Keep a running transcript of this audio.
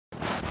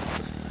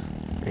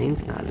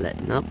Rain's not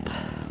letting up.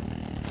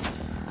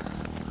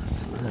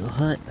 Little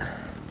hut.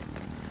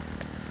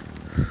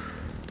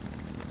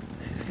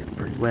 It's getting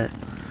pretty wet.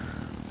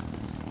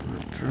 It's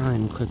not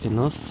drying quick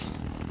enough.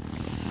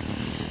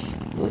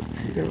 Let's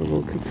see, got a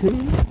little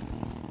cocoon.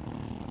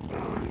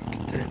 Oh,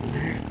 get that in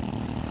there.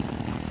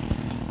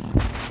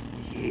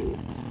 Yeah.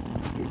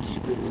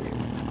 Keep it in there.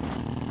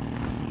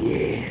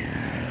 Yeah.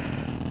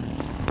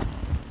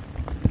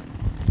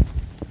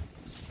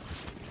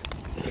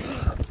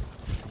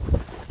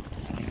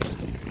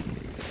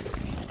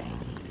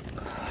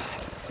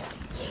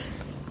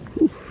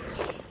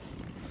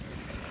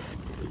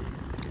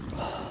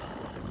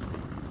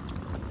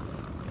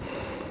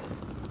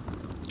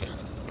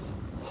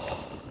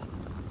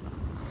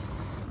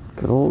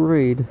 Good old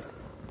Reed.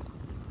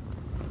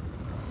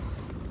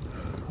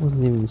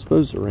 Wasn't even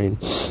supposed to rain.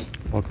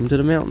 Welcome to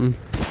the mountain.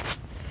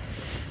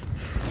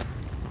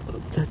 Oh,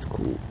 that's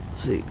cool.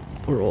 See,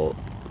 we're all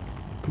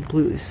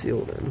completely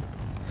sealed in.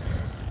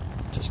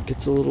 Just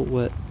gets a little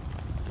wet,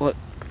 but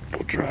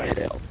we'll dry it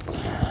out.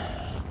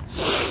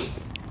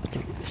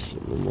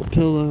 Sitting on my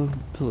pillow.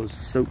 Pillow's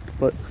soaked,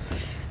 but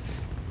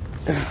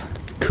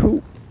it's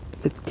cool.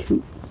 It's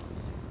cute.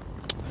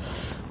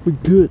 We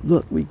good.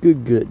 Look, we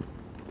good.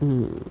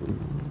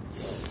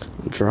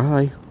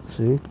 Dry,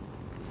 see?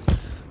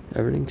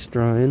 Everything's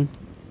drying.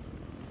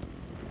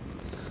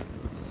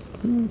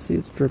 See,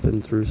 it's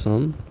dripping through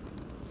some,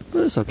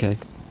 but it's okay.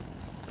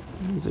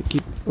 As I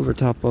keep over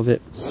top of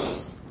it,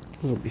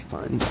 it'll be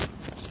fine.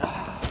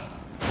 Yeah.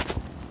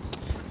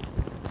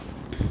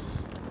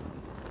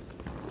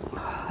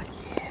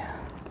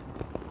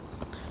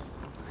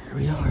 Here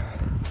we are.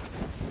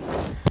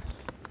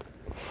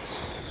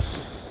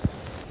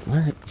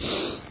 Alright.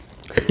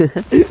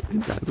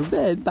 Time for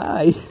bed.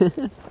 Bye.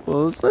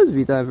 Well, it's supposed to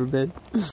be time for bed.